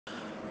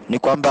Ni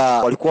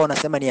kwamba walikuwa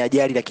wanasema ni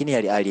ajali, lakini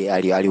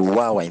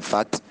aliuawa. In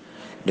fact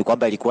ni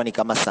kwamba ilikuwa ni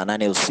kama saa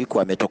 8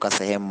 usiku, ametoka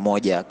sehemu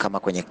moja kama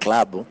kwenye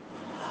klabu,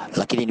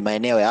 lakini ni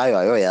maeneo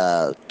hayo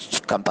ya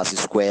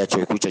Campus Square, Chuo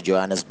Kikuu cha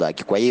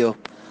Johannesburg. Kwa hiyo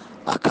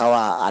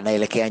akawa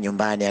anaelekea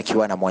nyumbani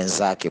akiwa na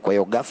mwenzake. Kwa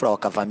hiyo ghafla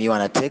wakavamiwa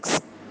na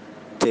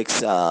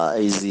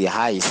hizi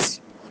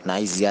heist, na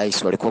hizi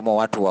heist walikuwa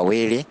watu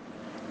wawili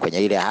kwenye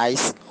ile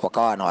heist,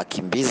 wakawa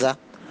wanawakimbiza,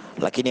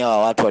 lakini hawa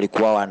watu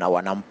walikuwa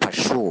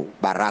wanampashu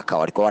Baraka,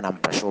 walikuwa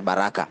wanampashu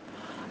Baraka.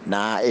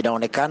 Na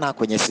inaonekana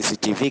kwenye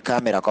CCTV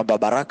kamera kwamba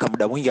Baraka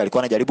muda mwingi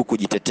alikuwa anajaribu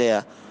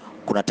kujitetea.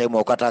 Kuna time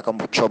wakataka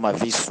kumchoma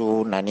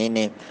visu na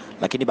nini,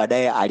 lakini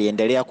baadaye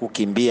aliendelea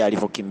kukimbia.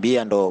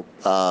 Alivyokimbia ndo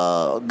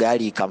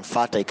gari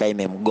ikamfuata,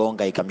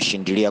 imemgonga,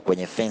 ikamshindilia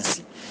kwenye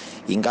fence,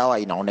 ingawa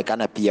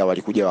inaonekana pia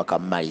walikuja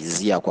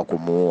wakammalizia kwa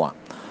kumuua.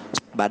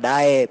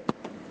 Baadaye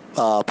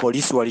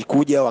polisi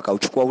walikuja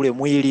wakauchukua ule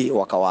mwili,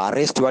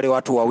 wakawaarrest wale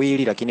watu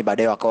wawili, lakini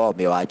baadaye wakawa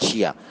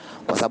wamewaachia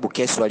kwa sababu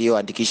kesi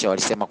walioandikisha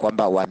walisema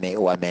kwamba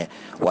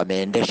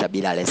wameendesha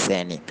bila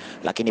leseni.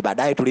 Lakini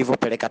baadaye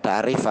tulivyopeleka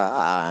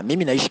taarifa,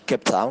 mimi naishi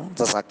Cape Town.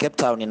 Sasa Cape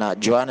Town na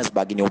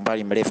Johannesburg ni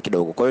umbali mrefu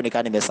kidogo. Kwa hiyo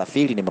nikaa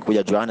nimesafiri,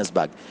 nimekuja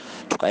Johannesburg.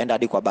 Tukaenda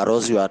hadi kwa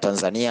balozi wa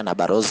Tanzania, na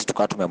balozi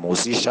tukawa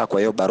tumemhusisha. Kwa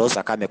hiyo balozi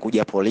akawa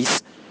amekuja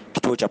polisi,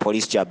 kituo cha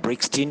polisi cha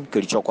Brixton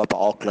kilichoko hapa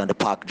Auckland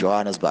Park,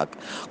 Johannesburg.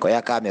 Kwa hiyo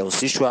akawa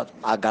amehusishwa,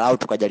 angalau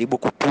tukajaribu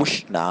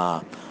kupush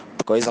na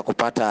tukaweza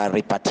kupata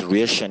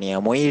repatriation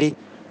ya mwili,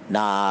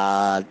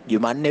 na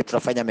Jumanne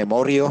tutafanya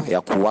memorial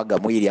ya kuaga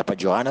mwili hapa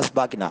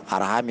Johannesburg, na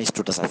Alhamisi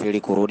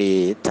tutasafiri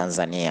kurudi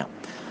Tanzania.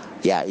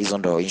 Hizo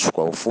ndio issue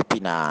kwa ufupi,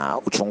 na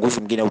uchunguzi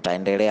mwingine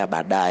utaendelea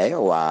baadaye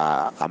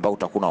ambao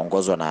utakuwa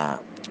unaongozwa na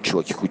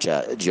Chuo Kikuu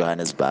cha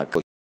Johannesburg.